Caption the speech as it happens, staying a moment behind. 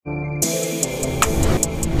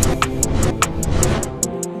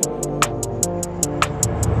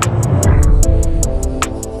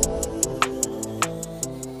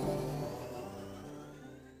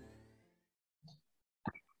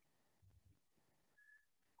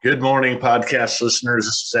Good morning, podcast listeners.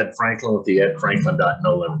 This is Ed Franklin with the Ed Franklin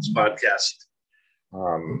No Limits podcast.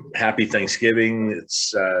 Happy Thanksgiving.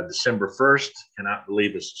 It's December 1st. Cannot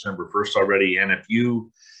believe it's December 1st already. And if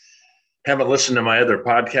you haven't listened to my other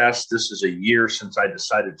podcast, this is a year since I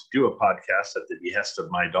decided to do a podcast at the behest of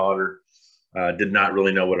my daughter. Did not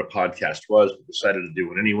really know what a podcast was, but decided to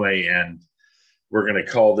do it anyway. And we're going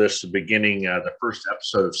to call this the beginning, the first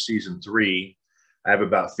episode of season 3. I have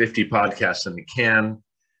about 50 podcasts in the can.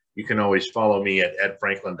 You can always follow me at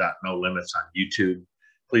edfranklin.no limits on YouTube.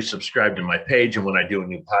 Please subscribe to my page, and when I do a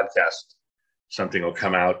new podcast, something will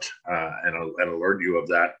come out and alert you of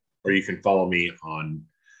that. Or you can follow me on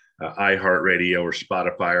iHeartRadio or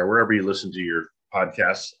Spotify or wherever you listen to your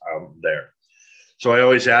podcasts there. So I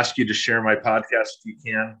always ask you to share my podcast if you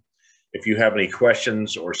can. If you have any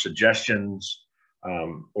questions or suggestions,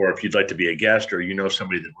 or if you'd like to be a guest, or you know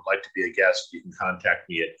somebody that would like to be a guest, you can contact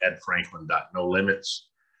me at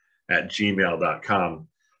edfranklin.nolimits@gmail.com.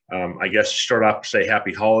 I guess to start off, say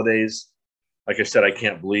happy holidays. Like I said, I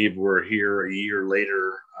can't believe we're here a year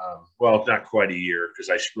later. Well, not quite a year, because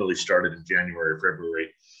I really started in January or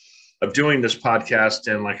February of doing this podcast.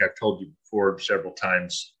 And like I've told you before several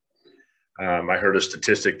times, I heard a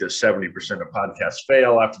statistic that 70% of podcasts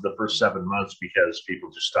fail after the first 7 months because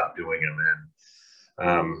people just stop doing them.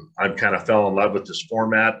 And I kind of fell in love with this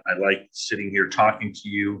format. I like sitting here talking to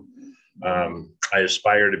you. I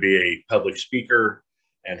aspire to be a public speaker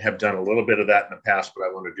and have done a little bit of that in the past, but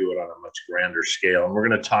I want to do it on a much grander scale. And we're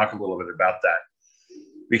going to talk a little bit about that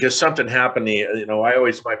because something happened. My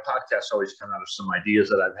podcasts always come out of some ideas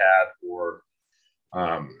that I've had, or,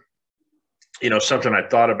 something I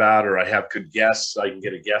thought about, or I have good guests. I can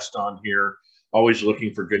get a guest on here, always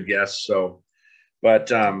looking for good guests.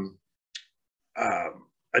 But I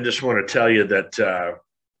just want to tell you that,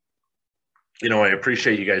 I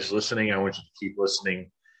appreciate you guys listening. I want you to keep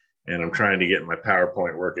listening. And I'm trying to get my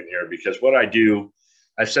PowerPoint working here, because what I do,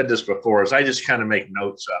 I've said this before, is I just kind of make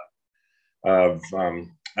notes up of, I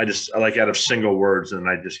like out of single words, and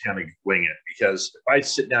I just kind of wing it. Because if I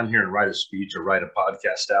sit down here and write a speech or write a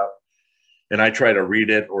podcast out and I try to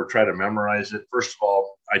read it or try to memorize it, first of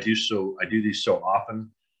all, I do these so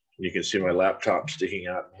often. You can see my laptop sticking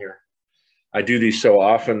out in here. I do these so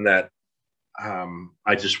often that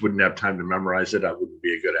I just wouldn't have time to memorize it. I wouldn't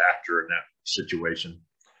be a good actor in that situation,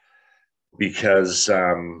 because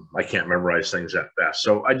I can't memorize things that fast.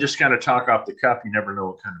 So I just kind of talk off the cuff. You never know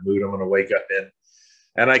what kind of mood I'm going to wake up in.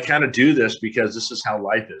 And I kind of do this because this is how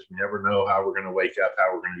life is. We never know how we're going to wake up,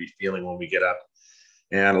 how we're going to be feeling when we get up.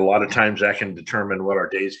 And a lot of times that can determine what our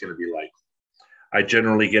day is going to be like. I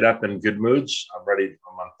generally get up in good moods. I'm ready.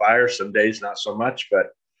 I'm on fire. Some days not so much,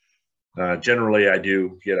 but generally I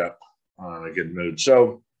do get up on a good mood.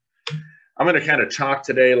 So I'm going to kind of talk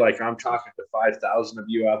today like I'm talking to 5,000 of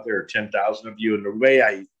you out there, or 10,000 of you. And the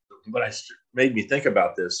way what made me think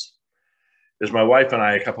about this is my wife and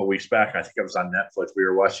I, a couple of weeks back, I think it was on Netflix, we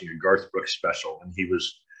were watching a Garth Brooks special, and he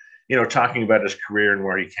was, talking about his career and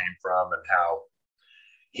where he came from and how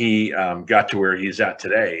he got to where he's at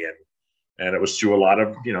today. And it was through a lot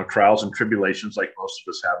of, trials and tribulations like most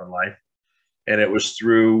of us have in life. And it was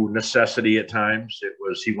through necessity at times.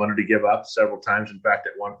 He wanted to give up several times. In fact,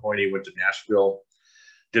 at one point he went to Nashville,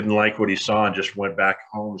 didn't like what he saw, and just went back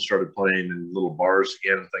home and started playing in little bars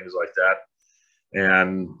again and things like that.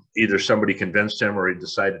 And either somebody convinced him, or he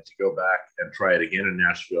decided to go back and try it again in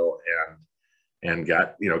Nashville, and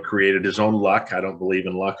got, created his own luck. I don't believe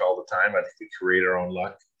in luck all the time. I think we create our own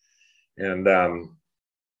luck. And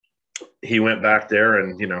he went back there,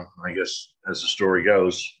 and, I guess as the story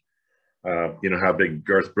goes, how big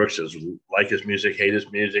Garth Brooks is. Like his music, hate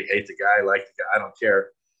his music, hate the guy, like the guy, I don't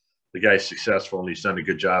care. The guy's successful, and he's done a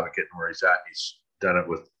good job at getting where he's at. He's done it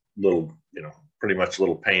with little, pretty much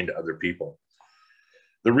little pain to other people.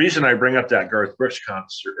 The reason I bring up that Garth Brooks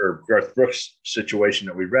concert, or Garth Brooks situation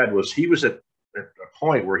that we read, was he was at a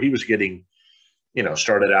point where he was getting,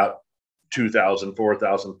 started out 2,000,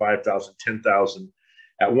 4,000, 5,000, 10,000.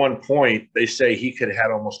 At one point, they say he could have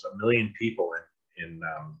had almost 1 million people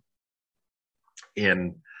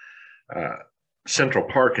in Central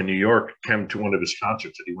Park in New York come to one of his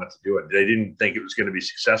concerts that he went to do it. They didn't think it was going to be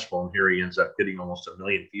successful, and here he ends up getting almost 1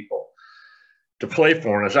 million people to play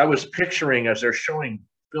for. And as I was picturing, as they're showing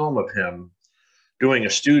film of him doing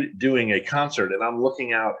a concert, and I'm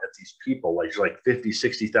looking out at these people, like 50,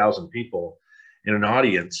 60,000 people in an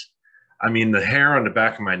audience. I mean, the hair on the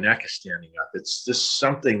back of my neck is standing up. It's just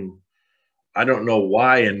something, I don't know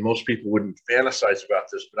why, and most people wouldn't fantasize about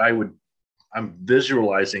this, but I'm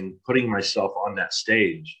visualizing putting myself on that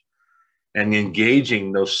stage and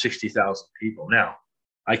engaging those 60,000 people. Now,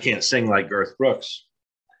 I can't sing like Garth Brooks,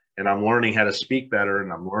 and I'm learning how to speak better,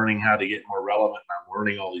 and I'm learning how to get more relevant, and I'm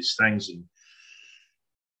learning all these things. And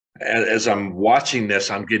as I'm watching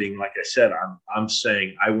this, I'm getting, like I said, I'm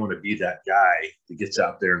saying I want to be that guy that gets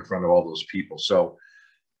out there in front of all those people. So,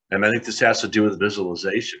 and I think this has to do with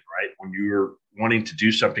visualization, right? When you're wanting to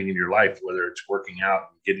do something in your life, whether it's working out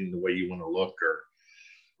and getting the way you want to look,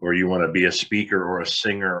 or you want to be a speaker or a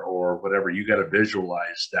singer or whatever, you got to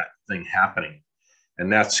visualize that thing happening.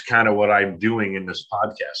 And that's kind of what I'm doing in this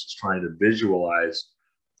podcast, is trying to visualize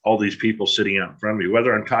all these people sitting out in front of me.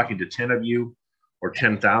 Whether I'm talking to 10 of you or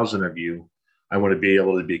 10,000 of you, I want to be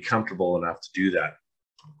able to be comfortable enough to do that.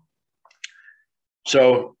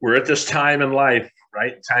 So we're at this time in life,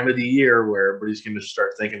 right? Time of the year where everybody's going to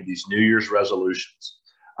start thinking of these New Year's resolutions.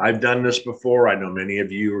 I've done this before. I know many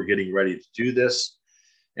of you are getting ready to do this,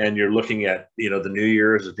 and you're looking at, the New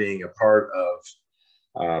Year's as being a part of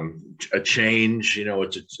a change.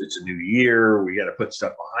 It's a new year. We got to put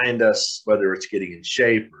stuff behind us, whether it's getting in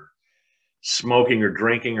shape or smoking or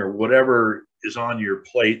drinking or whatever is on your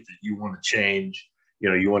plate that you want to change.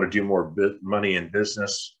 You want to do more money in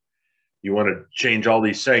business. You want to change all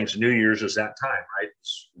these things. New Year's is that time, right?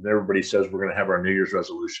 And everybody says we're going to have our New Year's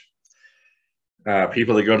resolution.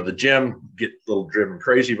 People that go to the gym get a little driven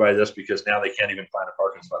crazy by this, because now they can't even find a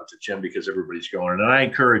parking spot at the gym because everybody's going. And I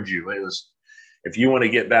encourage you, if you want to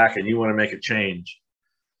get back and you want to make a change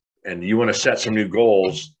and you want to set some new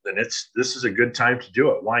goals, then this is a good time to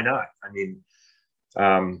do it. Why not? I mean,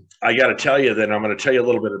 I got to tell you that I'm going to tell you a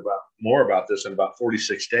little bit more about this in about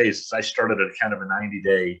 46 days. I started a kind of a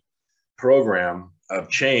 90-day program of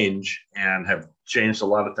change and have changed a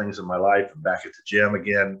lot of things in my life. I'm back at the gym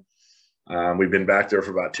again. We've been back there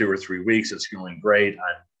for about 2 or 3 weeks. It's going great.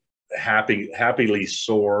 I'm happily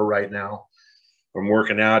sore right now from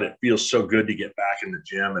working out. It feels so good to get back in the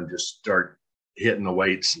gym and just start hitting the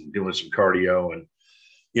weights and doing some cardio, and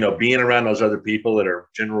being around those other people that are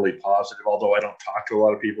generally positive. Although I don't talk to a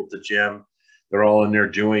lot of people at the gym, they're all in there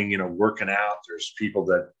doing, working out. There's people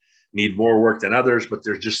that need more work than others, but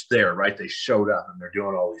they're just there, right? They showed up and they're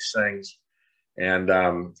doing all these things. And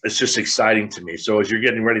it's just exciting to me. So as you're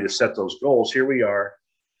getting ready to set those goals, here we are,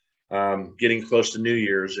 getting close to New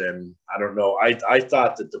Year's. And I don't know, I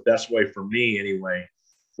thought that the best way for me anyway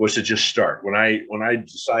was to just start. When I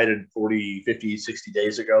decided 40, 50, 60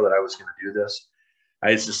 days ago that I was going to do this,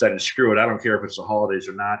 I just decided, screw it. I don't care if it's the holidays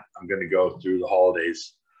or not. I'm going to go through the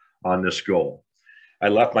holidays on this goal. I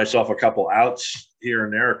left myself a couple outs here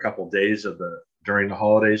and there, a couple of days during the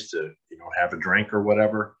holidays to, have a drink or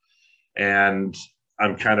whatever. And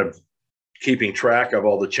I'm kind of keeping track of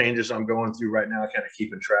all the changes I'm going through right now, kind of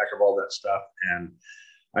keeping track of all that stuff. And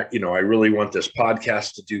I really want this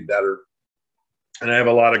podcast to do better. And I have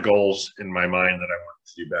a lot of goals in my mind that I want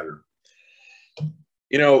to do better.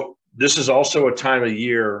 This is also a time of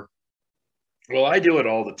year. Well, I do it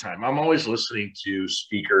all the time. I'm always listening to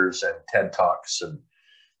speakers and TED Talks, and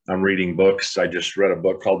I'm reading books. I just read a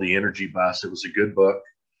book called The Energy Bus. It was a good book,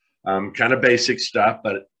 kind of basic stuff,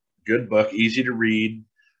 but good book, easy to read.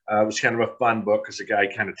 It was kind of a fun book because the guy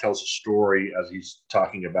kind of tells a story as he's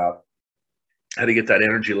talking about how to get that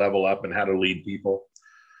energy level up and how to lead people.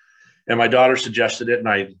 And my daughter suggested it, and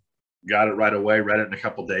I got it right away, read it in a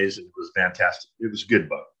couple of days, and it was fantastic. It was a good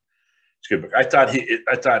book. It's a good book. I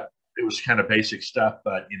thought it was kind of basic stuff,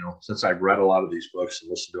 but since I've read a lot of these books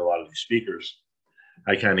and listened to a lot of these speakers,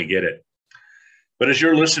 I kind of get it. But as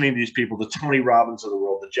you're listening to these people, the Tony Robbins of the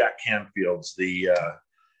world, the Jack Canfields, the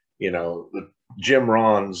Jim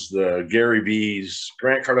Rons, the Gary V's,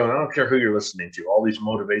 Grant Cardone, I don't care who you're listening to, all these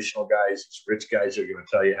motivational guys, these rich guys are going to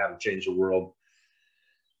tell you how to change the world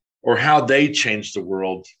or how they change the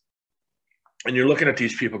world. And you're looking at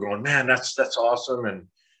these people going, man, that's awesome. And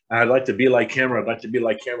I'd like to be like him, or I'd like to be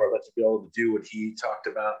like him, or I'd like to be able to do what he talked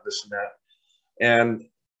about, this and that.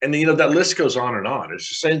 And that list goes on and on. It's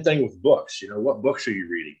the same thing with books. What books are you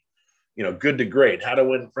reading? Good to Great, How to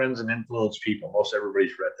Win Friends and Influence People. Most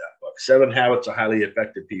everybody's read that book. 7 Habits of Highly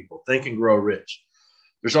Effective People. Think and Grow Rich.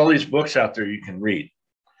 There's all these books out there you can read.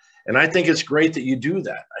 And I think it's great that you do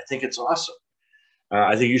that. I think it's awesome.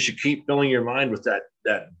 I think you should keep filling your mind with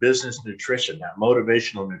that business nutrition, that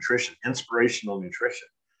motivational nutrition, inspirational nutrition.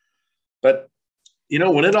 But,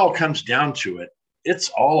 when it all comes down to it, it's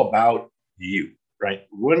all about you, right?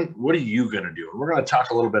 What are you going to do? And we're going to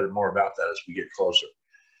talk a little bit more about that as we get closer.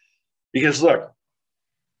 Because look,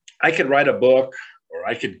 I could write a book, or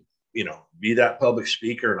I could, be that public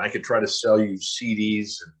speaker, and I could try to sell you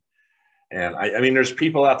CDs. And I mean, there's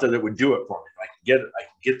people out there that would do it for me. I can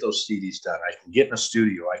get those CDs done. I can get in a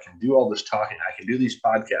studio. I can do all this talking. I can do these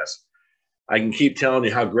podcasts. I can keep telling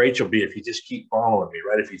you how great you'll be if you just keep following me,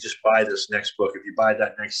 right? If you just buy this next book, if you you buy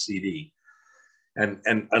that next CD,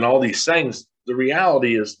 and all these things. The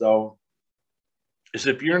reality is, though, is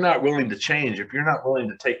if you're not willing to change, if you're not willing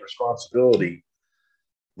to take responsibility,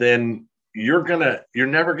 then you're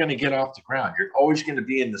never gonna get off the ground. You're always going to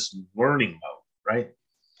be in this learning mode, right?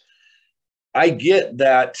 I get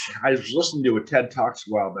that. I was listening to a TED Talks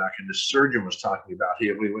a while back, and the surgeon was talking about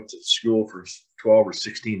we went to school for 12 or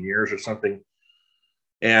 16 years or something,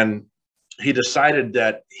 and he decided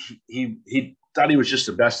that he thought he was just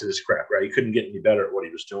the best at his craft, right? He couldn't get any better at what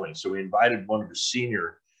he was doing. So he invited one of his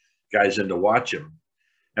senior guys in to watch him.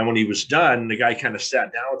 And when he was done, the guy kind of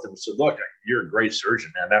sat down with him and said, "Look, you're a great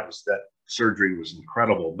surgeon, man. That surgery was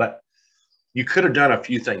incredible, but you could have done a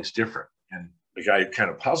few things different." And the guy kind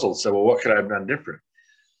of puzzled, said, "Well, what could I have done different?"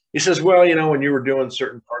 He says, "Well, when you were doing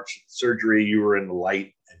certain parts of the surgery, you were in the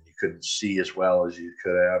light and you couldn't see as well as you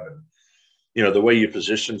could have. And, the way you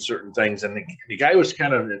positioned certain things." And the guy was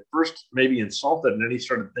kind of at first maybe insulted. And then he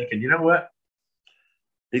started thinking, you know what?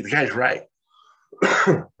 The guy's right.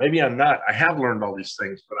 Maybe I'm not. I have learned all these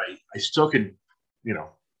things, but I still could,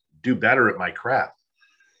 do better at my craft.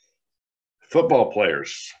 Football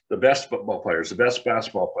players, the best football players, the best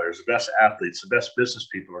basketball players, the best athletes, the best business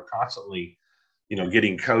people are constantly,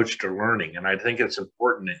 getting coached or learning. And I think it's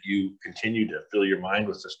important that you continue to fill your mind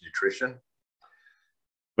with this nutrition.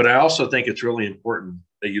 But I also think it's really important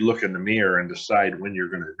that you look in the mirror and decide when you're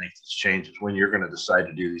going to make these changes, when you're going to decide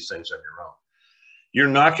to do these things on your own. You're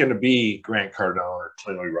not going to be Grant Cardone or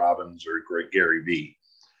Tony Robbins or Gary Vee.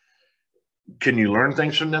 Can you learn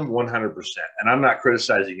things from them? 100%. And I'm not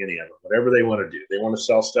criticizing any of them. Whatever they want to do. They want to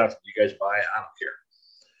sell stuff. You guys buy it. I don't care.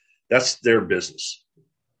 That's their business.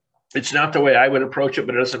 It's not the way I would approach it,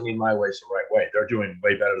 but it doesn't mean my way is the right way. They're doing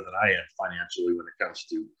way better than I am financially when it comes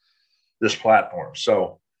to this platform.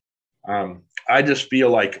 So I just feel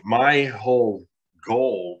like my whole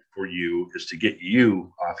goal for you is to get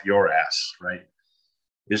you off your ass, right?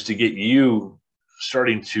 Is to get you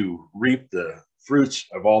starting to reap the fruits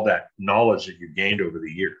of all that knowledge that you've gained over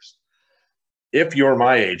the years. If you're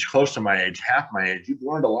my age, close to my age, half my age, you've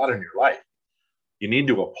learned a lot in your life. You need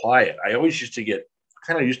to apply it. I always used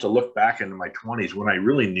to look back into my 20s when I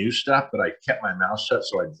really knew stuff, but I kept my mouth shut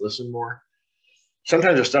so I'd listen more.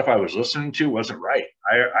 Sometimes the stuff I was listening to wasn't right.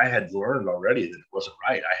 I had learned already that it wasn't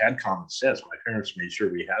right. I had common sense. My parents made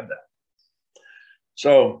sure we had that.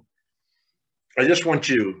 So I just want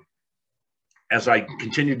you, as I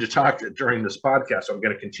continue to talk during this podcast, I'm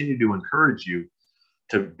going to continue to encourage you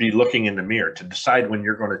to be looking in the mirror, to decide when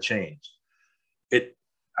you're going to change.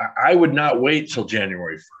 I would not wait till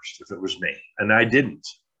January 1st if it was me, and I didn't.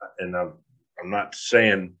 And I'm not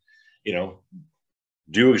saying,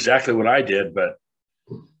 do exactly what I did, but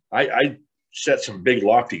I set some big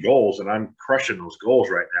lofty goals, and I'm crushing those goals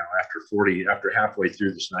right now after halfway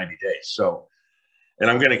through this 90 days. So, and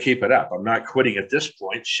I'm going to keep it up. I'm not quitting at this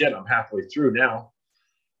point. Shit, I'm halfway through now.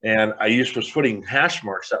 And I was putting hash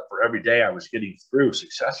marks up for every day I was getting through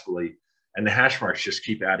successfully. And the hash marks just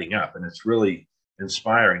keep adding up. And it's really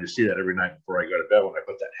inspiring to see that every night before I go to bed when I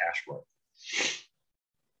put that hash mark.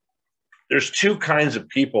 There's two kinds of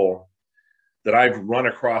people that I've run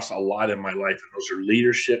across a lot in my life. And those are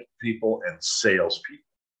leadership people and sales people.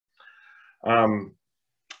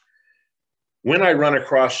 When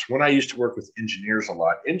I used to work with engineers a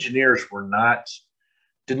lot, engineers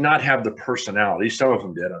did not have the personality. Some of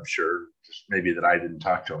them did, I'm sure, just maybe that I didn't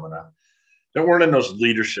talk to them enough. They weren't in those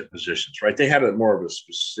leadership positions, right? They had more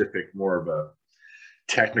of a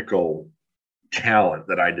technical talent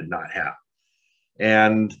that I did not have.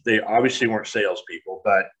 And they obviously weren't salespeople,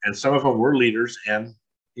 and some of them were leaders and,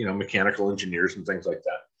 mechanical engineers and things like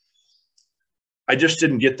that. I just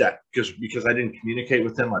didn't get that because I didn't communicate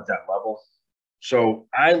with them at that level. So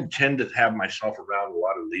I tend to have myself around a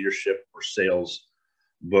lot of leadership or sales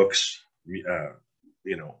books,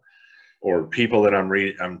 or people that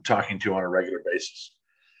I'm talking to on a regular basis.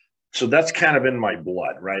 So that's kind of in my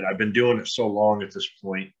blood, right? I've been doing it so long at this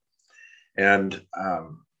point, and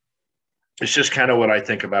it's just kind of what I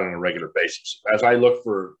think about on a regular basis. As I look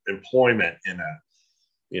for employment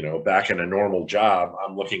back in a normal job,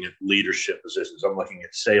 I'm looking at leadership positions. I'm looking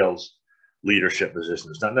at sales leadership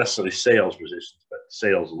positions, not necessarily sales positions, but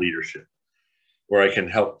sales leadership, where I can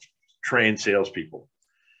help train salespeople.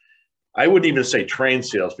 I wouldn't even say train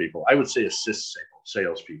salespeople. I would say assist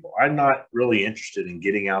salespeople. I'm not really interested in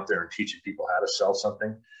getting out there and teaching people how to sell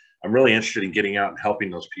something. I'm really interested in getting out and helping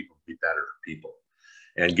those people be better people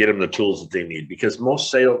and get them the tools that they need. Because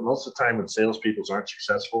most of the time when salespeople aren't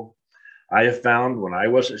successful, I have found when I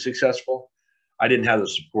wasn't successful, I didn't have the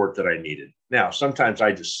support that I needed. Now, sometimes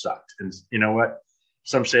I just sucked. And you know what?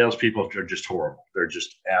 Some salespeople are just horrible. They're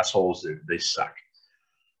just assholes. They suck.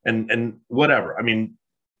 And whatever. I mean,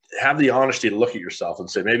 have the honesty to look at yourself and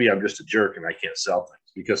say, maybe I'm just a jerk and I can't sell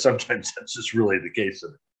things, because sometimes that's just really the case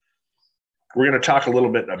of it. We're going to talk a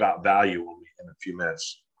little bit about value in a few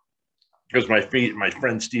minutes, because my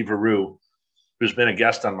friend Steve Haru, who's been a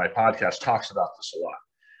guest on my podcast, talks about this a lot.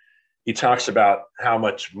 He talks about how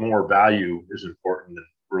much more value is important than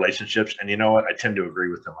relationships. And you know what? I tend to agree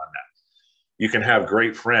with him on that. You can have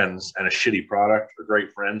great friends and a shitty product, or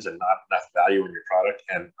great friends and not enough value in your product.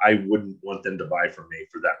 And I wouldn't want them to buy from me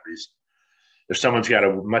for that reason. If someone's got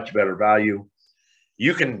a much better value,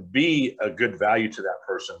 you can be a good value to that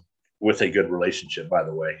person with a good relationship, by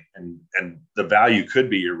the way. And the value could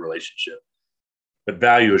be your relationship, but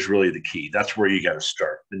value is really the key. That's where you got to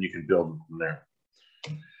start. Then you can build from there.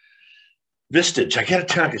 Vistage, I got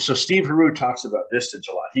to tell you. So Steve Haru talks about Vistage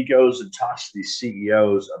a lot. He goes and talks to these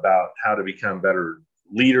CEOs about how to become better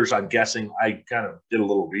leaders. I'm guessing I kind of did a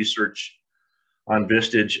little research on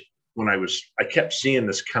Vistage when I kept seeing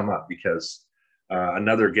this come up because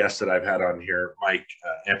another guest that I've had on here, Mike,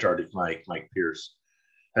 Antarctic Mike Pierce,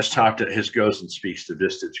 has goes and speaks to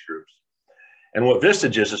Vistage groups. And what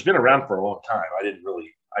Vistage is, it's been around for a long time.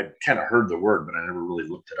 I kind of heard the word, but I never really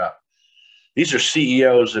looked it up. These are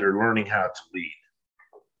CEOs that are learning how to lead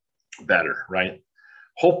better, right?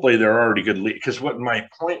 Hopefully they're already good lead. Because what my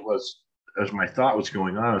point was, as my thought was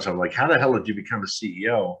going on, is I'm like, how the hell did you become a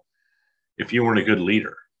CEO if you weren't a good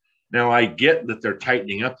leader? Now, I get that they're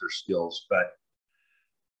tightening up their skills, but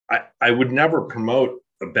I would never promote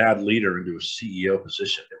a bad leader into a CEO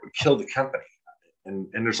position. It would kill the company. And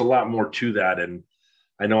there's a lot more to that. And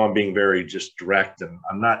I know I'm being very just direct, and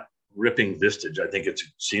I'm not ripping Vistage. I think it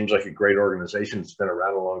seems like a great organization. It's been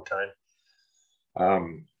around a long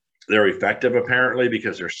time. They're effective, apparently,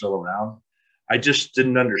 because they're still around. I just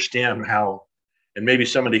didn't understand how, and maybe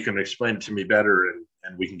somebody can explain it to me better,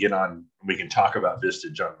 and we can get on, we can talk about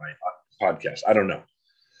Vistage on my podcast. I don't know.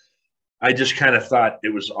 I just kind of thought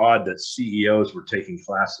it was odd that CEOs were taking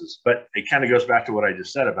classes, but it kind of goes back to what I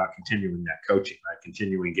just said about continuing that coaching, right?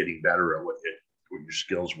 Continuing getting better at what your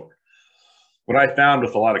skills were. What I found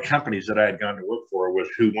with a lot of companies that I had gone to work for was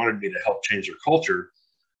who wanted me to help change their culture,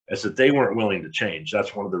 is that they weren't willing to change.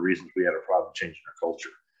 That's one of the reasons we had a problem changing our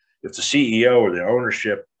culture. If the CEO or the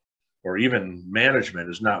ownership or even management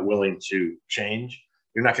is not willing to change,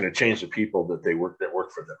 you're not going to change the people that work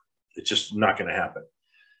for them. It's just not going to happen.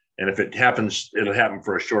 And if it happens, it'll happen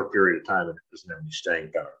for a short period of time, and it doesn't have any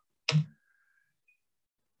staying power.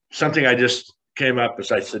 Something I just came up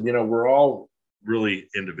as I said, we're all really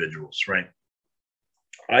individuals, right?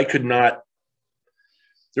 There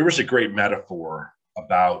was a great metaphor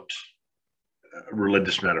about a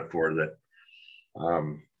religious metaphor that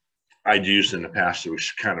I'd used in the past to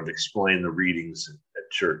kind of explain the readings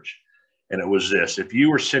at church. And it was this: if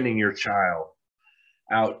you were sending your child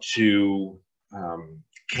out to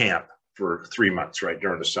camp for 3 months, right,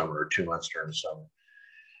 during the summer, or 2 months during the summer,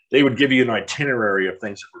 they would give you an itinerary of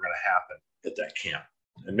things that were going to happen at that camp.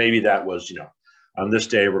 And maybe that was, on this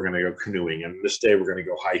day, we're going to go canoeing. And this day, we're going to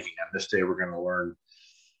go hiking. And this day, we're going to learn,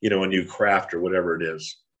 a new craft or whatever it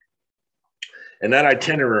is. And that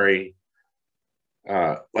itinerary,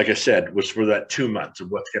 like I said, was for that 2 months of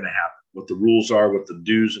what's going to happen, what the rules are, what the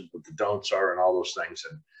do's and what the don'ts are, and all those things,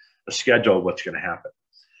 and a schedule of what's going to happen.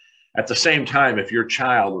 At the same time, if your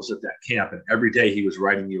child was at that camp and every day he was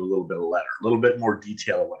writing you a little bit of letter, a little bit more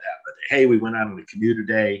detail of what happened. Hey, we went out on a canoe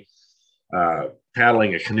today.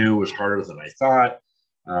 Paddling a canoe was harder than I thought.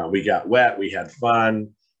 We got wet. We had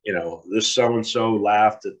fun. This so-and-so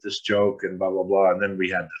laughed at this joke and blah, blah, blah. And then we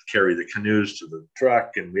had to carry the canoes to the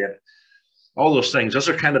truck, and we had all those things. Those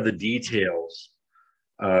are kind of the details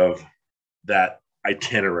of that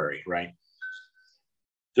itinerary, right?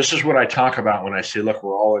 This is what I talk about when I say, look,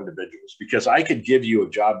 we're all individuals, because I could give you a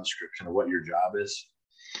job description of what your job is.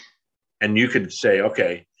 And you could say,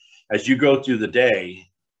 okay, as you go through the day,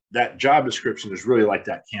 that job description is really like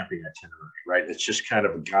that camping itinerary, right? It's just kind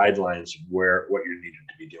of guidelines of what you're needed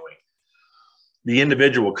to be doing. The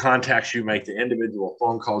individual contacts you make, the individual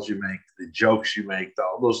phone calls you make, the jokes you make,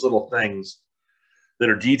 all those little things that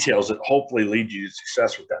are details that hopefully lead you to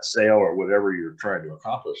success with that sale or whatever you're trying to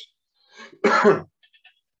accomplish.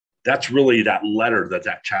 That's really that letter that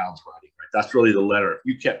child's writing, right? That's really the letter. If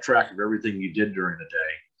you kept track of everything you did during the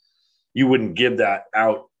day, you wouldn't give that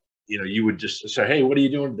out. You would just say, hey, what are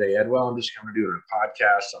you doing today, Ed? Well, I'm just going to do a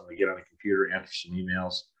podcast. I'm going to get on a computer, answer some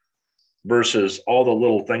emails, versus all the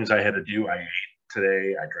little things I had to do. I ate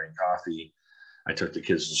today. I drank coffee. I took the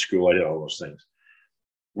kids to school. I did all those things.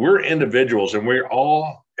 We're individuals, and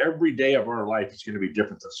every day of our life is going to be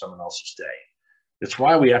different than someone else's day. It's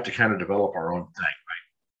why we have to kind of develop our own thing, right?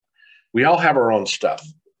 We all have our own stuff.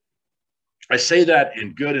 I say that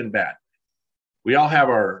in good and bad. We all have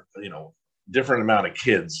our, different amount of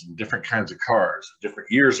kids and different kinds of cars,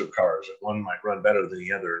 different years of cars. One might run better than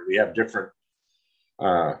the other. We have different,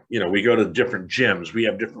 we go to different gyms. We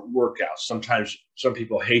have different workouts. Sometimes some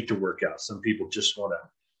people hate to work out. Some people just want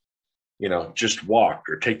to, just walk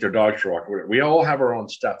or take their dogs for a walk. We all have our own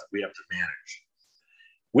stuff that we have to manage.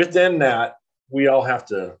 Within that, we all have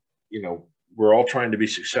to, we're all trying to be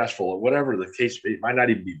successful at whatever the case may be. It might not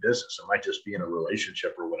even be business. It might just be in a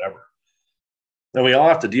relationship or whatever. And we all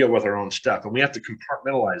have to deal with our own stuff, and we have to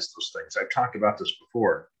compartmentalize those things. I've talked about this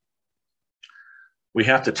before. We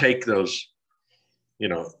have to take those,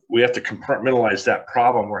 we have to compartmentalize that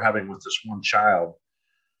problem we're having with this one child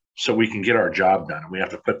so we can get our job done. And we have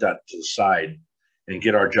to put that to the side and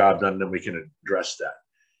get our job done, then we can address that.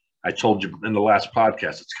 I told you in the last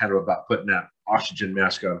podcast, it's kind of about putting that oxygen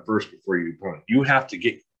mask on first before you put it. You have to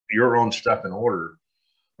get your own stuff in order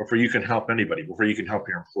before you can help anybody, before you can help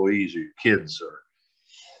your employees or your kids or,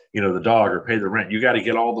 the dog or pay the rent. You got to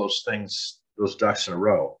get all those things, those ducks in a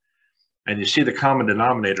row. And you see the common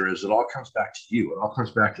denominator is it all comes back to you. It all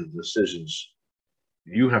comes back to the decisions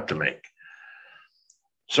you have to make.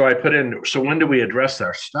 So I put in, so when do we address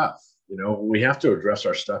our stuff? We have to address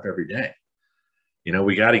our stuff every day.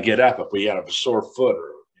 We got to get up if we have a sore foot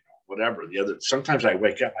or whatever. Sometimes I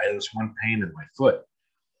wake up, I have this one pain in my foot.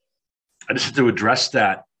 I just have to address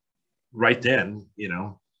that right then,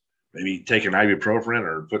 maybe take an ibuprofen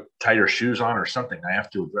or put tighter shoes on or something. I have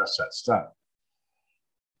to address that stuff.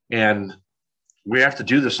 And we have to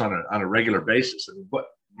do this on a regular basis. And what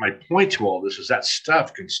my point to all this is that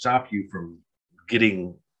stuff can stop you from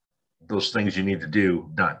getting those things you need to do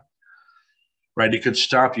done, right? It could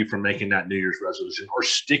stop you from making that New Year's resolution or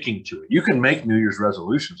sticking to it. You can make New Year's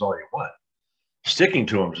resolutions all you want. Sticking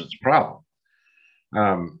to them is the problem.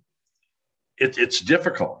 It's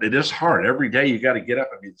difficult. It is hard. Every day you got to get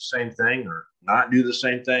up and do the same thing or not do the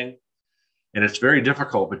same thing. And it's very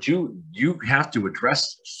difficult, but you have to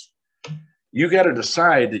address this. You got to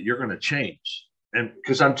decide that you're going to change. And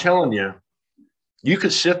because I'm telling you, you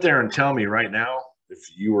could sit there and tell me right now, if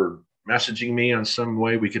you were messaging me on some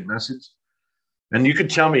way we could message, and you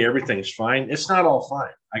could tell me everything's fine. It's not all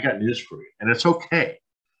fine. I got news for you. And it's okay.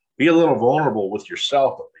 Be a little vulnerable with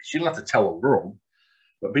yourself at least. You don't have to tell the world.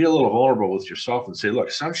 But be a little vulnerable with yourself and say,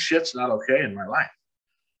 look, some shit's not okay in my life.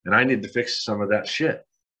 And I need to fix some of that shit.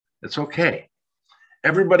 It's okay.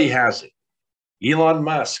 Everybody has it. Elon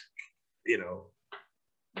Musk,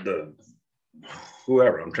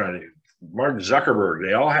 whoever Mark Zuckerberg,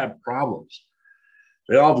 they all have problems.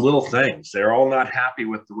 They all have little things. They're all not happy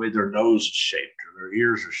with the way their nose is shaped or their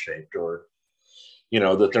ears are shaped or,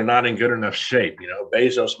 that they're not in good enough shape.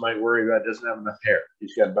 Bezos might worry about doesn't have enough hair.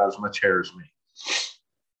 He's got about as much hair as me.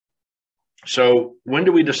 So when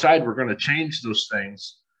do we decide we're going to change those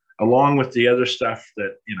things along with the other stuff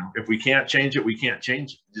that, if we can't change it, we can't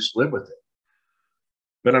change it. Just live with it.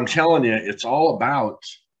 But I'm telling you, it's all about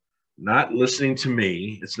not listening to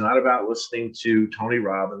me. It's not about listening to Tony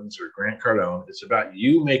Robbins or Grant Cardone. It's about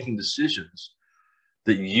you making decisions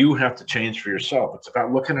that you have to change for yourself. It's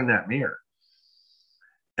about looking in that mirror.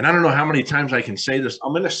 And I don't know how many times I can say this.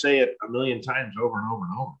 I'm going to say it a million times over and over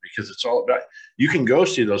and over because it's all about, you can go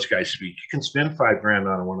see those guys speak. You can spend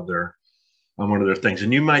 $5,000 on one of their things.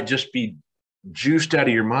 And you might just be juiced out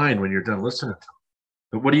of your mind when you're done listening to them.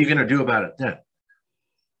 But what are you going to do about it then?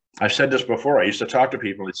 I've said this before. I used to talk to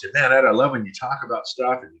people and say, man, Ed, I love when you talk about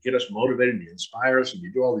stuff and you get us motivated and you inspire us and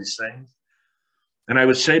you do all these things. And I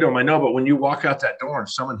would say to them, I know, but when you walk out that door and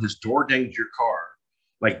someone has door dinged your car,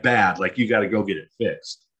 like bad, like you got to go get it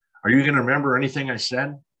fixed, are you going to remember anything I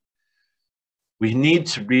said? We need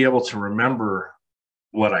to be able to remember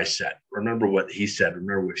what I said, remember what he said,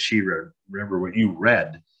 remember what she read, remember what you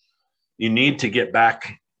read. You need to get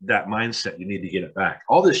back that mindset. You need to get it back.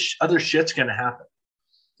 All this other shit's going to happen.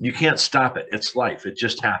 You can't stop it. It's life. It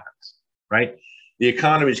just happens, right? The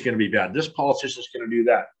economy is going to be bad. This politician is going to do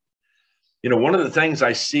that. One of the things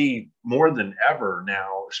I see more than ever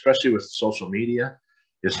now, especially with social media,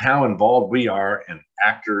 is how involved we are in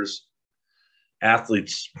actors,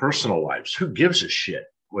 athletes' personal lives. Who gives a shit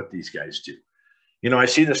what these guys do? I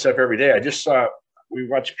see this stuff every day. I just saw, we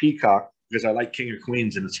watch Peacock because I like King of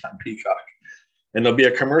Queens and it's on Peacock. And there'll be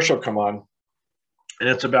a commercial come on and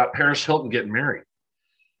it's about Paris Hilton getting married.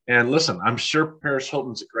 And listen, I'm sure Paris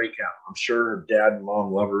Hilton's a great gal. I'm sure her dad and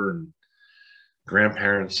mom love her and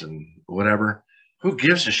grandparents and whatever. Who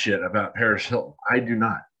gives a shit about Paris Hilton? I do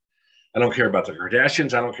not. I don't care about the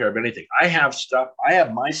Kardashians. I don't care about anything. I have stuff. I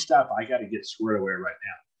have my stuff I got to get squared away right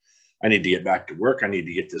now. I need to get back to work. I need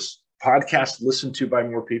to get this podcast listened to by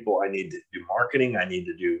more people. I need to do marketing. I need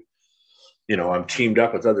to do, I'm teamed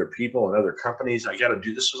up with other people and other companies. I got to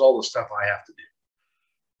do, this is all the stuff I have to do.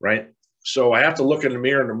 Right. So I have to look in the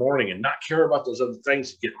mirror in the morning and not care about those other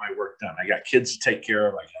things to get my work done. I got kids to take care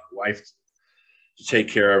of. I got a wife to take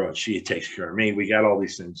care of, and she takes care of me. We got all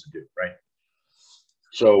these things to do. Right.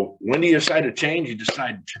 So when do you decide to change? You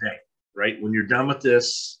decide today, right? When you're done with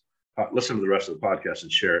this, listen to the rest of the podcast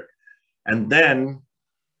and share it. And then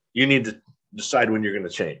you need to decide when you're going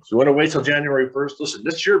to change. You want to wait till January 1st? Listen,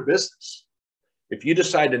 this is your business. If you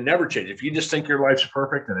decide to never change, if you just think your life's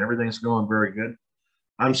perfect and everything's going very good,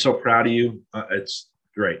 I'm so proud of you. It's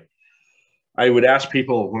great. I would ask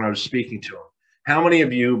people when I was speaking to them, how many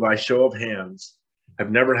of you, by show of hands,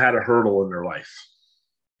 have never had a hurdle in their life?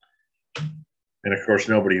 And of course,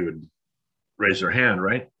 nobody would raise their hand,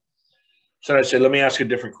 right? So I'd say, let me ask a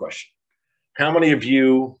different question. How many of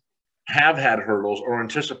you have had hurdles or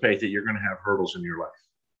anticipate that you're going to have hurdles in your life?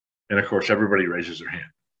 And of course, everybody raises their hand,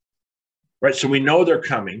 right? So we know they're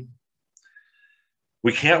coming.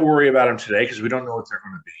 We can't worry about them today because we don't know what they're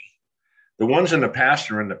going to be. The ones in the past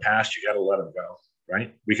are in the past. You got to let them go,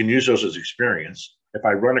 right? We can use those as experience. If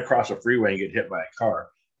I run across a freeway and get hit by a car,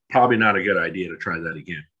 probably not a good idea to try that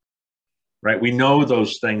again. Right? We know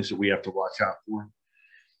those things that we have to watch out for,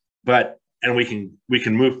 and we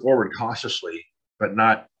can move forward cautiously, but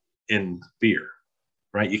not in fear,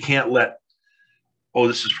 right? You can't let,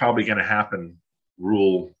 this is probably going to happen,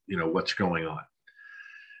 rule, what's going on.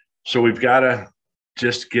 So we've got to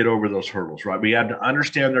just get over those hurdles, right? We have to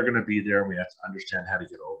understand they're going to be there, and we have to understand how to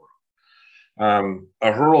get over them.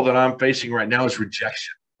 A hurdle that I'm facing right now is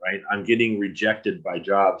rejection, right? I'm getting rejected by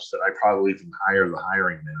jobs that I probably even hire the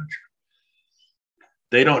hiring manager.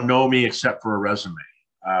 They don't know me except for a resume.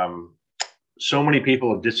 So many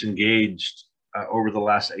people have disengaged over the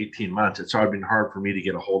last 18 months. It's been hard for me to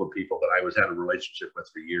get a hold of people that I was had a relationship with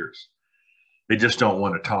for years. They just don't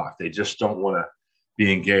want to talk. They just don't want to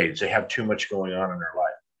be engaged. They have too much going on in their life.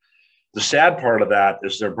 The sad part of that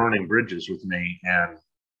is they're burning bridges with me,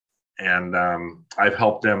 and I've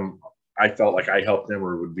helped them. I felt like I helped them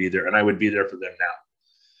or would be there, and I would be there for them now.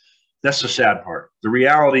 That's the sad part. The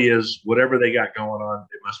reality is whatever they got going on,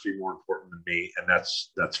 it must be more important than me, and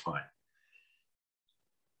that's fine.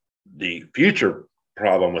 The future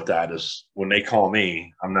problem with that is when they call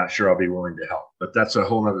me, I'm not sure I'll be willing to help, but that's a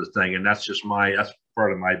whole other thing. And that's just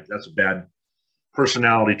that's a bad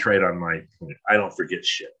personality trait on my point. I don't forget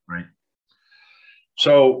shit, right?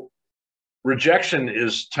 So rejection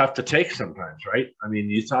is tough to take sometimes, right? I mean,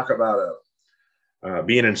 you talk about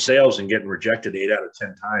being in sales and getting rejected 8 out of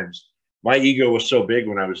 10 times. My ego was so big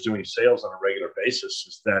when I was doing sales on a regular basis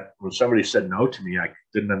is that when somebody said no to me, I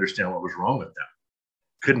didn't understand what was wrong with them.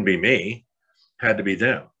 Couldn't be me, had to be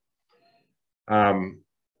them. And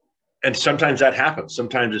sometimes that happens.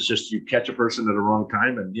 Sometimes it's just you catch a person at the wrong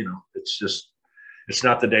time, and it's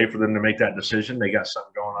not the day for them to make that decision. They got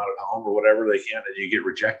something going on at home or whatever they can, and you get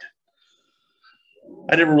rejected.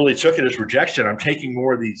 I never really took it as rejection. I'm taking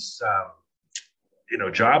more of these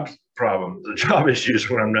job problems, the job issues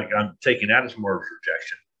when I'm taking that as more of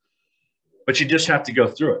rejection. But you just have to go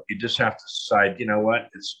through it. You just have to decide, you know what,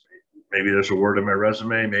 maybe there's a word in my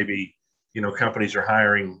resume. Maybe, companies are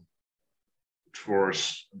hiring for,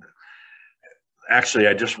 actually,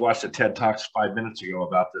 I just watched a TED Talks 5 minutes ago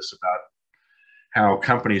about this, about how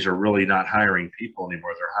companies are really not hiring people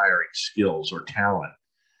anymore. They're hiring skills or talent.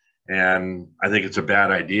 And I think it's a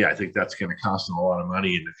bad idea. I think that's going to cost them a lot of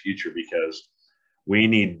money in the future, because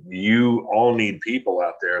you all need people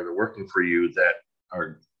out there that are working for you that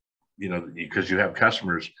are, because you have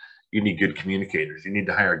customers, you need good communicators. You need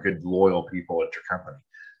to hire good, loyal people at your company,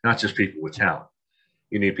 not just people with talent.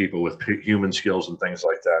 You need people with human skills and things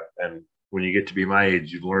like that. And when you get to be my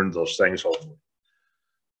age, you've learned those things, hopefully.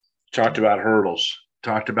 Talked about hurdles,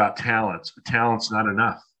 talked about talents, but talent's not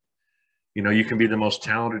enough. You can be the most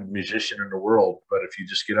talented musician in the world, but if you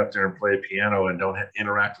just get up there and play a piano and don't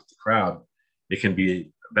interact with the crowd, it can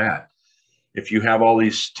be bad. If you have all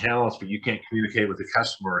these talents, but you can't communicate with the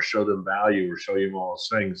customer or show them value or show them all those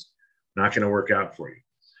things, not going to work out for you,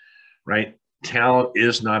 right? Talent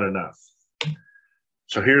is not enough.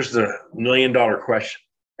 So here's the $1 million question.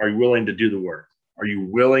 Are you willing to do the work? Are you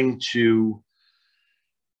willing to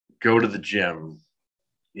go to the gym,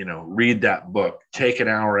 read that book, take an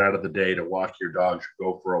hour out of the day to walk your dogs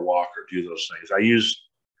or go for a walk or do those things? I use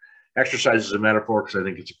exercise as a metaphor because I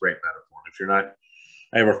think it's a great metaphor. If you're not,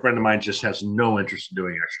 I have a friend of mine just has no interest in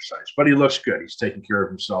doing exercise, but he looks good. He's taking care of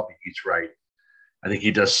himself. He eats right. I think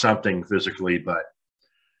he does something physically, but,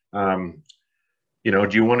 do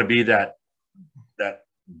you want to be that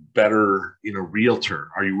better, realtor?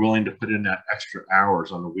 Are you willing to put in that extra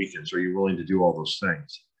hours on the weekends? Are you willing to do all those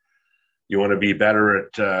things? You want to be better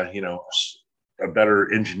at, a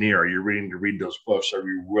better engineer. Are you reading to read those books? Are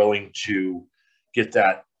you willing to get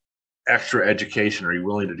that extra education? Are you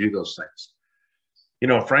willing to do those things?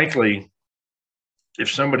 Frankly, if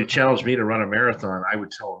somebody challenged me to run a marathon, I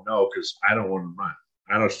would tell them no, because I don't want to run.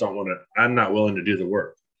 I just don't want to. I'm not willing to do the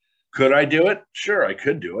work. Could I do it? Sure, I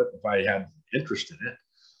could do it if I had interest in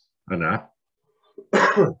it enough.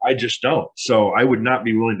 I just don't. So I would not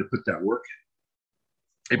be willing to put that work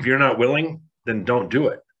in. If you're not willing, then don't do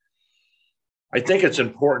it. I think it's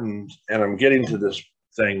important, and I'm getting to this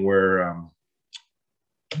thing where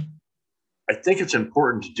I think it's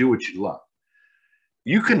important to do what you love.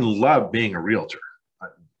 You can love being a realtor,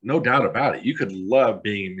 no doubt about it. You can love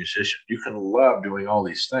being a musician. You can love doing all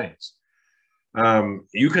these things.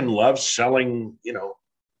 You can love selling,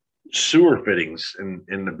 sewer fittings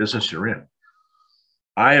in the business you're in.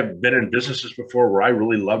 I have been in businesses before where I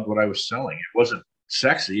really loved what I was selling. It wasn't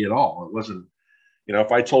sexy at all. It wasn't,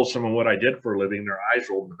 if I told someone what I did for a living, their eyes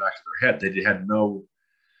rolled in the back of their head.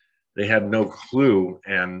 They had no clue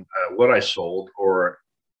and what I sold, or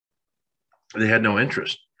they had no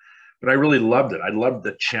interest. But I really loved it. I loved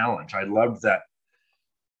the challenge. I loved that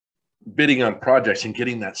bidding on projects and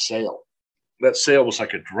getting that sale. That sale was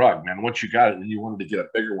like a drug, man. Once you got it, then you wanted to get a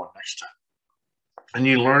bigger one next time. And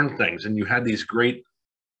you learned things, and you had these great,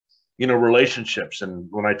 relationships. And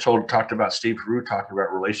when I talked about Steve Carew talking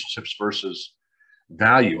about relationships versus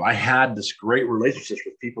value, I had this great relationships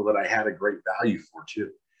with people that I had a great value for too.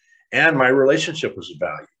 And my relationship was a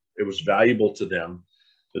value. It was valuable to them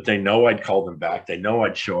that they know I'd call them back. They know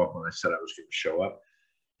I'd show up when I said I was going to show up.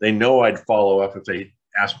 They know I'd follow up if they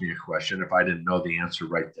asked me a question, if I didn't know the answer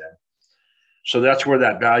right then. So that's where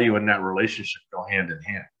that value and that relationship go hand in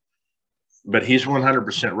hand. But he's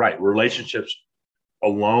 100% right. Relationships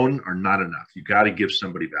alone are not enough. You got to give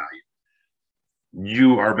somebody value.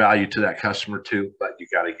 You are value to that customer too, but you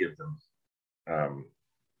got to give them,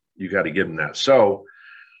 that. So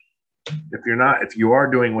if you are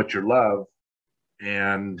doing what you love,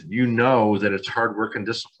 and that it's hard work and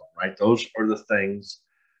discipline, right? Those are the things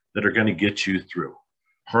that are going to get you through.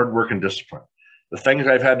 Hard work and discipline. The things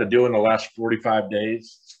I've had to do in the last 45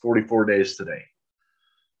 days, it's 44 days today.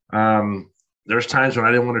 There's times when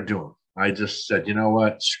I didn't want to do them. I just said, you know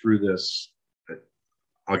what, screw this.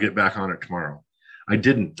 I'll get back on it tomorrow. I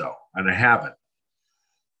didn't though, and I haven't.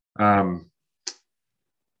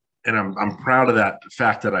 And I'm proud of that, the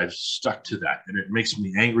fact that I've stuck to that. And it makes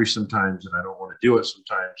me angry sometimes, and I don't want to do it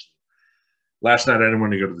sometimes. Last night, I didn't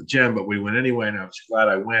want to go to the gym, but we went anyway, and I was glad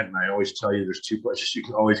I went. And I always tell you there's two places you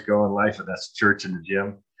can always go in life, and that's church and the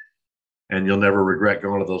gym. And you'll never regret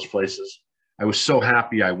going to those places. I was so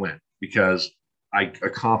happy I went because I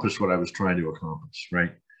accomplished what I was trying to accomplish,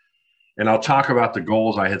 right? And I'll talk about the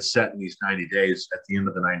goals I had set in these 90 days at the end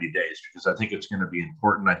of the 90 days, because I think it's going to be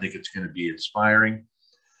important. I think it's going to be inspiring.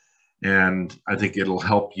 And I think it'll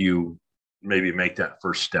help you maybe make that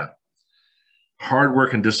first step. Hard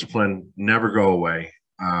work and discipline never go away.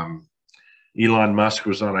 Elon Musk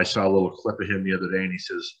was on, I saw a little clip of him the other day, and he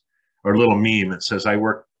says, or a little meme, it says, I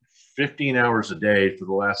work 15 hours a day for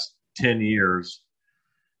the last 10 years,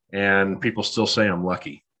 and people still say I'm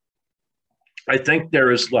lucky. I think there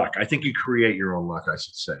is luck. I think you create your own luck, I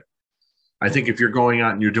should say. I think if you're going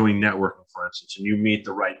out and you're doing networking, for instance, and you meet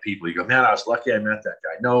the right people, you go, man, I was lucky I met that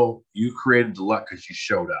guy. No, you created the luck because you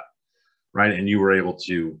showed up, right? And you were able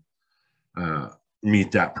to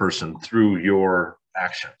meet that person through your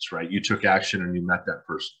actions, right? You took action and you met that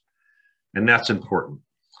person. And that's important.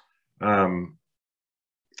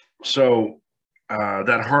 So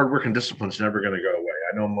that hard work and discipline is never going to go away.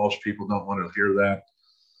 I know most people don't want to hear that.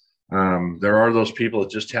 There are those people that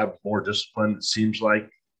just have more discipline, it seems like.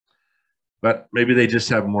 But maybe they just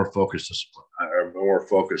have more focused discipline, or more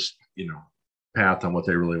focused, path on what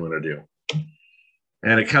they really want to do.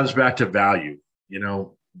 And it comes back to value.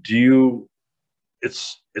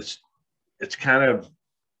 It's kind of,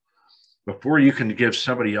 before you can give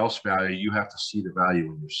somebody else value, you have to see the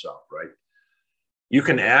value in yourself, right? You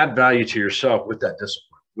can add value to yourself with that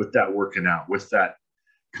discipline, with that working out, with that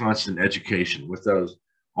constant education, with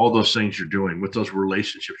all those things you're doing, with those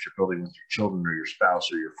relationships you're building with your children or your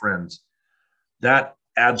spouse or your friends. That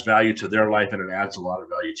adds value to their life, and it adds a lot of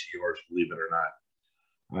value to yours, believe it or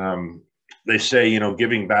not. They say,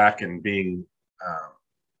 giving back and being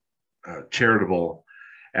charitable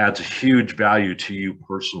adds a huge value to you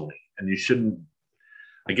personally. And you shouldn't,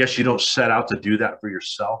 I guess you don't set out to do that for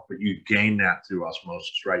yourself, but you gain that through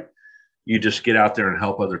osmosis, right? You just get out there and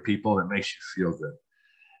help other people, and it makes you feel good.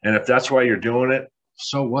 And if that's why you're doing it,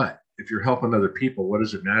 so what? If you're helping other people, what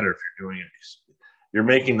does it matter if you're doing it? You're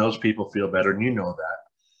making those people feel better, and you know that.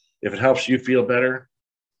 If it helps you feel better,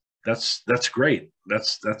 that's great.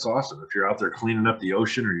 That's awesome. If you're out there cleaning up the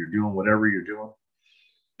ocean or you're doing whatever you're doing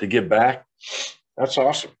to give back, that's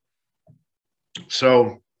awesome.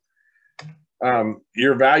 So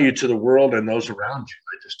your value to the world and those around you,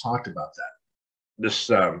 I just talked about that.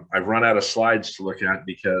 This I've run out of slides to look at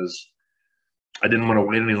because I didn't want to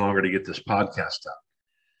wait any longer to get this podcast up.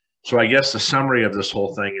 So I guess the summary of this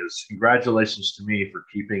whole thing is congratulations to me for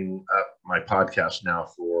keeping up my podcast now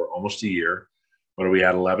for almost a year. What are we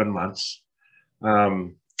at, 11 months?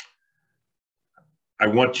 I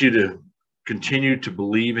want you to continue to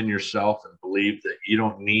believe in yourself and believe that you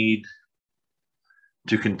don't need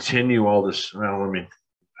to continue all this. Well, let me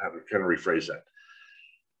kind of rephrase that.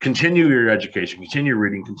 Continue your education, continue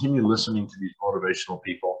reading, continue listening to these motivational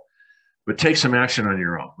people, but take some action on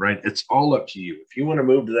your own, right? It's all up to you. If you want to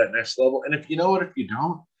move to that next level, and if you know what, if you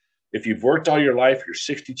don't, if you've worked all your life, you're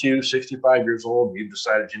 62, 65 years old, and you've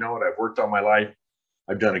decided, you know what, I've worked all my life,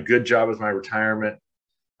 I've done a good job with my retirement,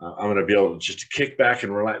 I'm going to be able to just kick back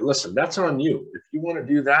and relax. Listen, that's on you. If you want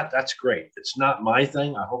to do that, that's great. It's not my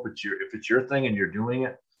thing. I hope it's if it's your thing and you're doing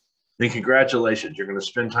it, then congratulations. You're going to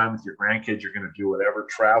spend time with your grandkids. You're going to do whatever,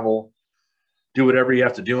 travel, do whatever you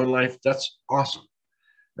have to do in life. That's awesome,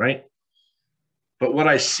 right? But what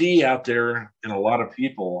I see out there in a lot of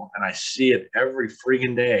people, and I see it every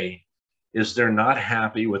freaking day, is they're not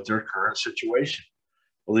happy with their current situation.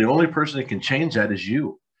 Well, the only person that can change that is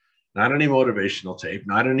you. Not any motivational tape,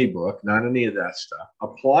 not any book, not any of that stuff.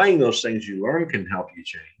 Applying those things you learn can help you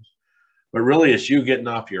change. But really, it's you getting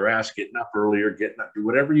off your ass, getting up earlier, getting up, do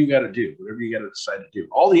whatever you got to do, whatever you got to decide to do.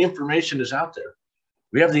 All the information is out there.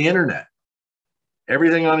 We have the internet.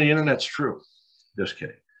 Everything on the internet's true. Just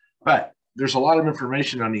kidding. But there's a lot of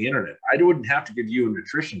information on the internet. I wouldn't have to give you a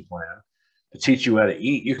nutrition plan to teach you how to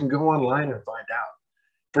eat. You can go online and find out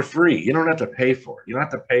for free. You don't have to pay for it. You don't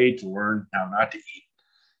have to pay to learn how not to eat,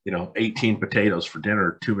 18 potatoes for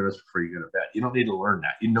dinner 2 minutes before you go to bed. You don't need to learn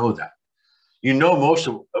that. You know that. You know most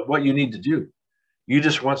of what you need to do. You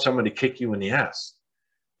just want someone to kick you in the ass.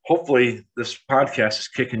 Hopefully this podcast is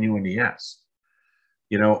kicking you in the ass.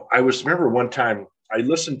 Remember one time I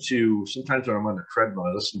listened to, sometimes when I'm on the treadmill,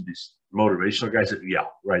 I listen to these motivational guys that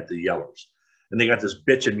yell, right? The yellers. And they got this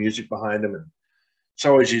bitchin' music behind them. And it's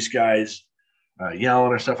always these guys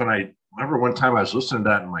yelling or stuff. And I remember one time I was listening to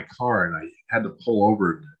that in my car and I had to pull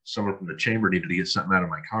over. Someone from the chamber needed to get something out of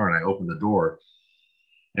my car. And I opened the door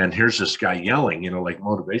and here's this guy yelling, like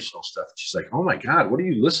motivational stuff. She's like, oh my God, what are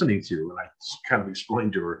you listening to? And I kind of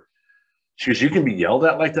explained to her. She goes, you can be yelled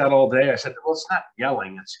at like that all day? I said, well, it's not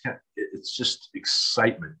yelling. It's just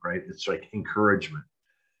excitement, right? It's like encouragement.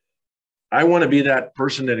 I want to be that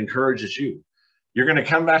person that encourages you. You're going to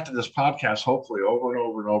come back to this podcast, hopefully over and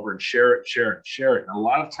over and over and share it. And a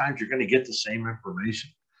lot of times you're going to get the same information,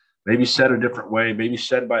 maybe said a different way, maybe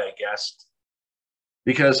said by a guest,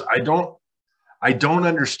 because I don't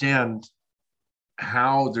understand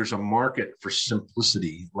how there's a market for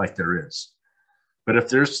simplicity like there is. But if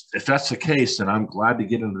that's the case, then I'm glad to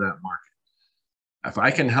get into that market. If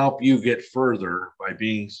I can help you get further by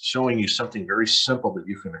showing you something very simple that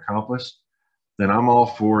you can accomplish, then I'm all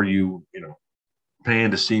for you,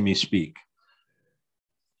 paying to see me speak.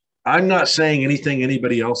 I'm not saying anything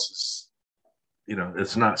anybody else is,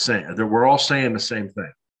 it's not saying that. We're all saying the same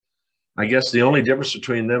thing. I guess the only difference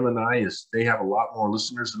between them and I is they have a lot more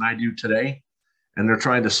listeners than I do today, and they're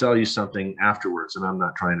trying to sell you something afterwards, and I'm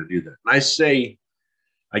not trying to do that. And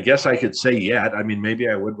I guess I could say yet. I mean, maybe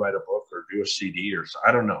I would write a book or do a CD or so.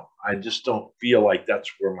 I don't know. I just don't feel like that's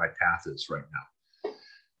where my path is right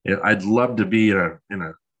now. I'd love to be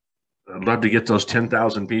I'd love to get those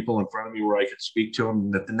 10,000 people in front of me where I could speak to them,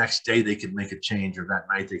 and that the next day they could make a change, or that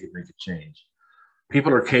night they could make a change.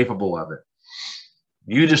 People are capable of it.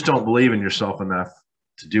 You just don't believe in yourself enough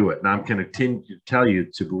to do it. And I'm going to continue to tell you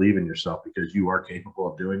to believe in yourself, because you are capable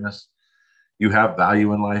of doing this. You have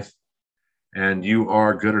value in life, and you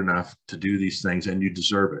are good enough to do these things, and you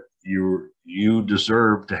deserve it. You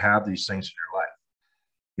deserve to have these things in your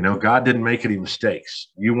life. God didn't make any mistakes.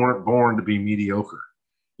 You weren't born to be mediocre.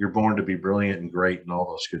 You're born to be brilliant and great and all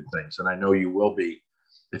those good things. And I know you will be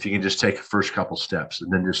if you can just take the first couple steps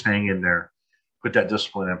and then just hang in there, put that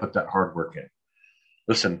discipline in, put that hard work in.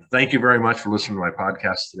 Listen, thank you very much for listening to my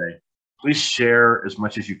podcast today. Please share as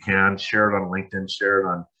much as you can. Share it on LinkedIn, share it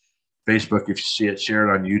on Facebook if you see it, share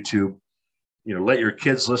it on YouTube. Let your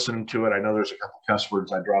kids listen to it. I know there's a couple cuss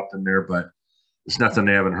words I dropped in there, but it's nothing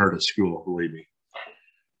they haven't heard at school, believe me.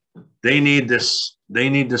 they need this. They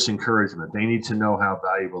need this encouragement. They need to know how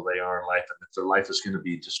valuable they are in life, and if their life is going to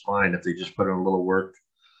be just fine if they just put in a little work,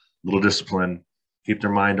 a little discipline, keep their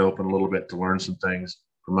mind open a little bit to learn some things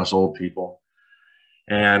from us old people.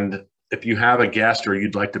 And if you have a guest or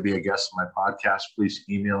you'd like to be a guest on my podcast, please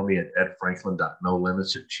email me at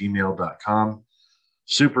edfranklin.nolimits@gmail.com.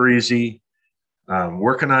 Super easy.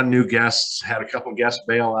 Working on new guests. Had a couple guests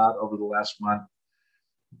bail out over the last month.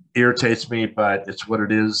 Irritates me, but it's what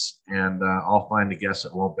it is. And I'll find a guest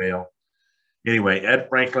that won't bail. Anyway,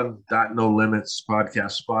 edfranklin.nolimits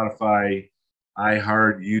podcast, Spotify,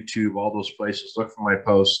 iHeart, YouTube, all those places. Look for my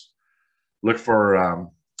posts. Look for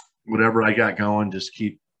whatever I got going. Just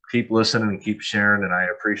keep listening and keep sharing. And I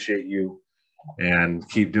appreciate you. And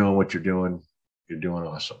keep doing what you're doing. You're doing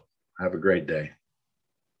awesome. Have a great day.